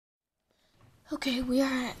Okay, we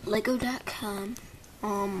are at Lego.com,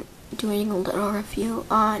 doing a little review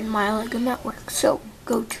on My Lego Network. So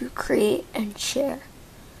go to create and share.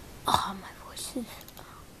 Oh, my voice is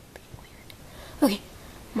being weird. Okay,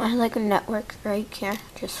 My Lego Network right here.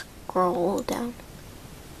 Just scroll down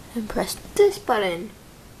and press this button.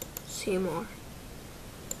 See more.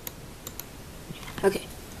 Okay.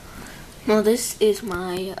 Now this is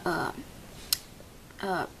my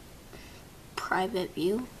private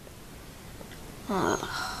view.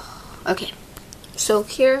 Okay, so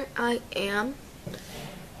here I am.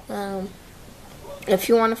 If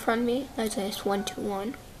you want to friend me, that's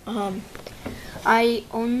S121. I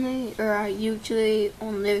usually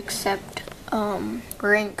only accept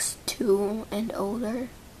ranks 2 and older,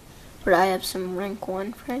 but I have some rank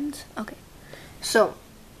 1 friends. Okay, so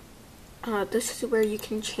this is where you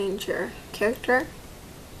can change your character.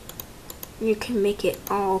 You can make it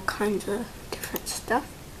all kinds of different stuff.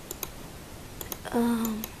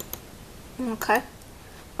 Okay.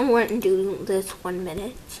 I'm going to do this 1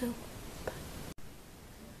 minute, so.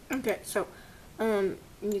 Okay, so,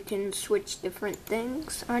 you can switch different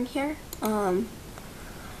things on here.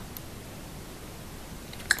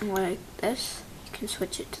 Like this. You can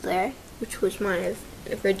switch it to there, which was my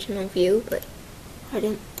original view, but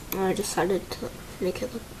I decided to make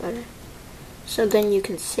it look better. So then you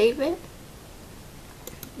can save it.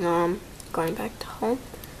 Going back to home.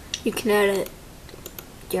 You can edit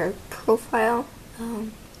your profile.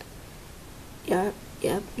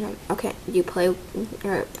 Okay. You play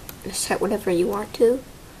or set whatever you want to.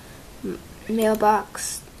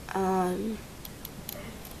 Mailbox. You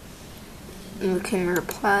can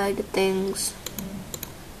reply to things.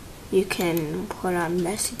 You can put on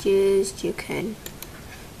messages. You can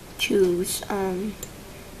choose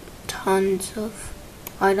tons of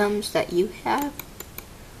items that you have.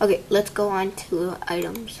 Okay, let's go on to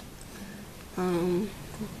items.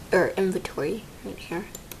 Or inventory right here.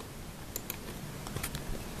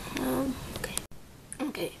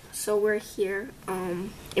 Okay, so we're here.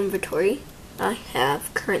 Inventory. I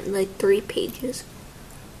have currently 3 pages.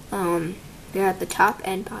 They're at the top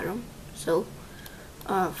and bottom, so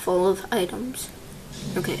full of items.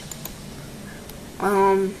 Okay.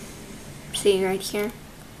 See right here.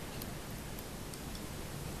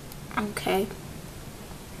 Okay.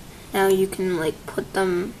 Now you can like put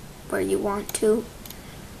them where you want to.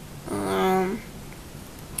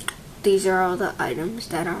 These are all the items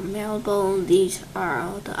that are mailable. These are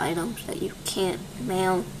all the items that you can't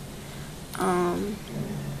mail.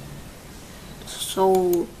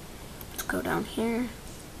 So let's go down here.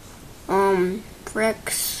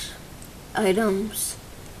 Bricks, items,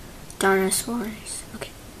 dinosaurs.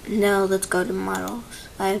 Okay, now let's go to models.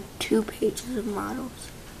 I have 2 pages of models.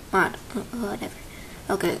 Whatever.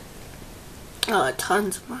 Okay.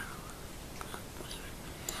 Tons of models.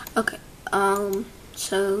 Okay.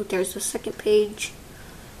 So there's a second page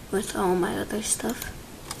with all my other stuff.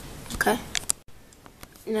 Okay.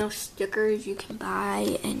 Now stickers you can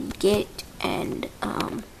buy and get and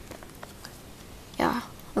yeah.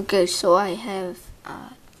 Okay, so I have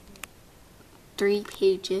 3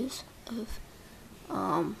 pages of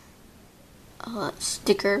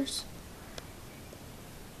stickers.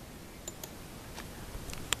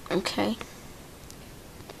 Okay.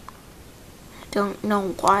 Don't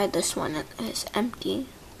know why this one is empty.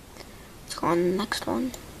 Let's go on the next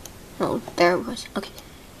one. Oh, there it was. Okay.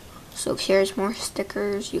 So here's more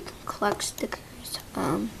stickers. You can collect stickers.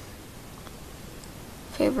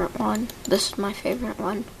 Favorite one. This is my favorite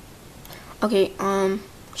one. Okay,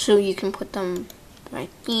 so you can put them by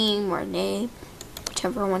theme or name,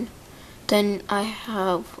 whichever one. Then I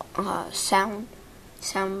have sound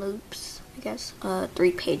loops, I guess.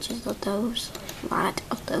 3 pages of those. A lot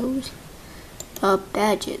of those.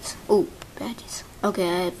 Badges. Oh, badges.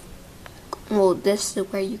 Okay, well, this is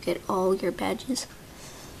where you get all your badges.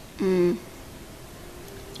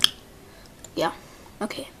 Yeah.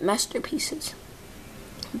 Okay, masterpieces.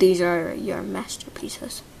 These are your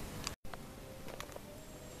masterpieces.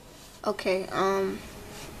 Okay,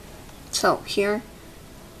 so here,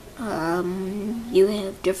 you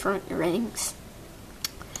have different ranks.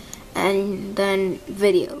 And then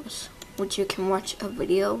videos, which you can watch a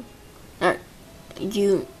video.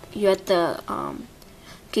 You had the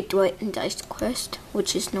Get Dwight and Dice quest,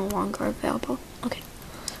 which is no longer available. Okay,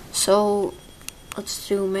 so let's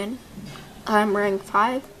zoom in. I'm rank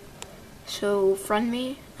 5, so friend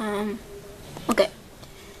me. Okay,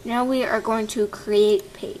 now we are going to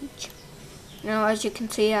create page. Now as you can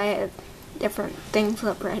see, I have different things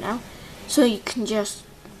up right now, so you can just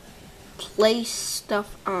place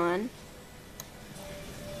stuff on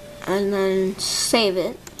and then save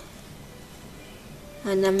it.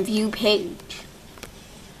 and then view page.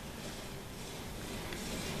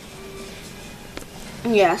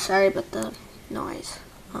 Yeah, sorry about the noise.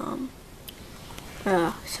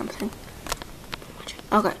 Something.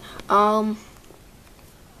 Okay.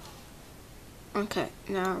 Okay,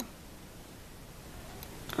 now,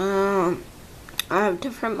 I have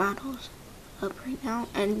different models up right now,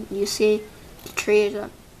 and you see the tree is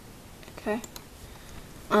up. Okay.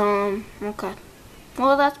 Okay.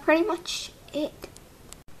 Well, that's pretty much it.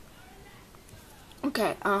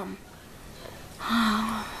 Okay,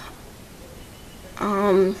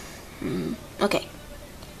 okay.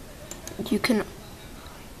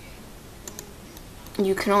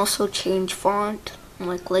 You can also change font,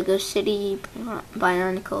 like Lego City,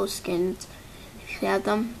 Bionicle skins, if you have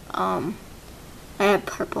them. I have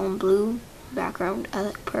purple and blue background. I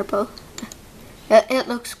like purple. It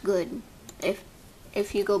looks good. If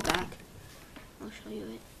you go back, I'll show you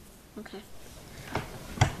it. Okay.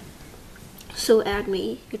 So add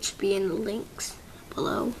me. It should be in the links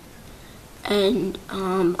below. And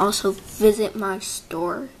also visit my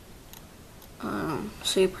store.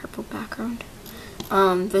 So your purple background.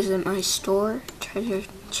 Visit my store, Treasure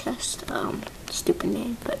Chest. Stupid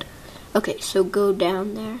name, but okay. So go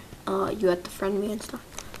down there. You have to friend me and stuff.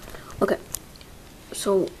 Okay.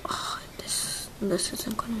 So this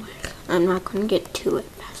isn't gonna work. I'm not gonna get to it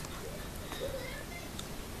fast enough.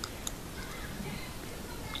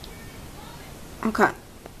 Okay.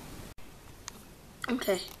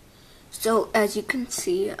 Okay. So as you can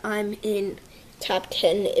see, I'm in top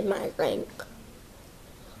 10 in my rank.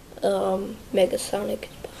 Megasonic is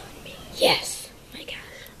behind me. Yes! Oh my gosh.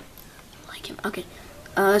 I like him. Okay.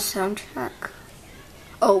 Soundtrack.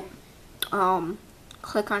 Oh.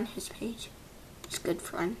 Click on his page. His good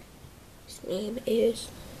friend. His name is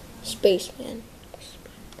Spaceman.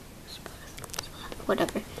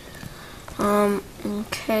 Whatever.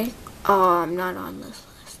 Okay. Oh, I'm not on this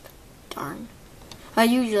list. Darn. I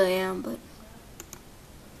usually am, but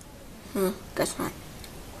guess not.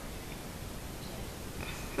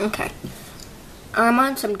 Okay. I'm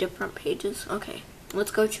on some different pages. Okay.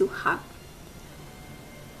 Let's go to Hop.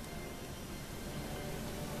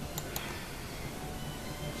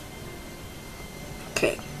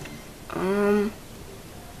 Okay.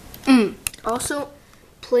 Also,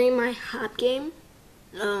 play my Hop game.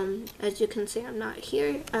 As you can see, I'm not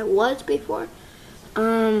here. I was before.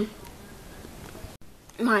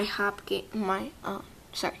 My Hop game, my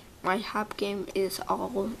Hop game is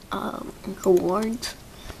all rewards.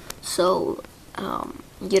 So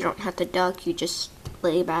you don't have to duck. You just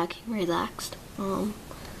lay back and relaxed. Oh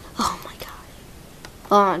my god.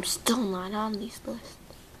 Oh, I'm still not on these lists.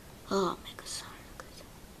 Oh my god.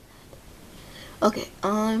 Okay.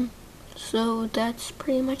 So that's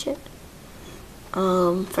pretty much it.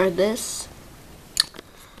 For this.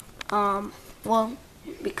 Well,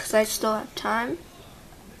 because I still have time,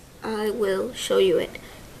 I will show you it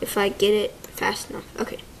if I get it fast enough.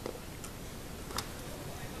 Okay.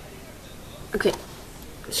 Okay.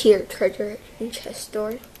 Here, Treasure and Chest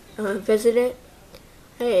Store. Visit it.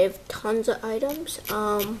 I have tons of items.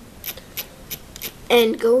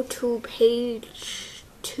 And go to page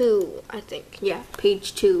 2, I think. Yeah,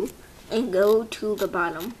 page 2. And go to the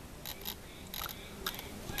bottom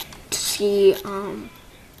to see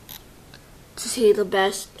the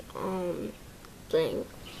best thing.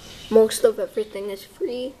 Most of everything is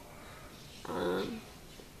free.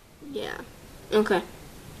 Yeah. Okay.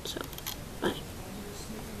 So, bye.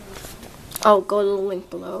 Oh, go to the link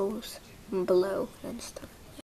below and stuff.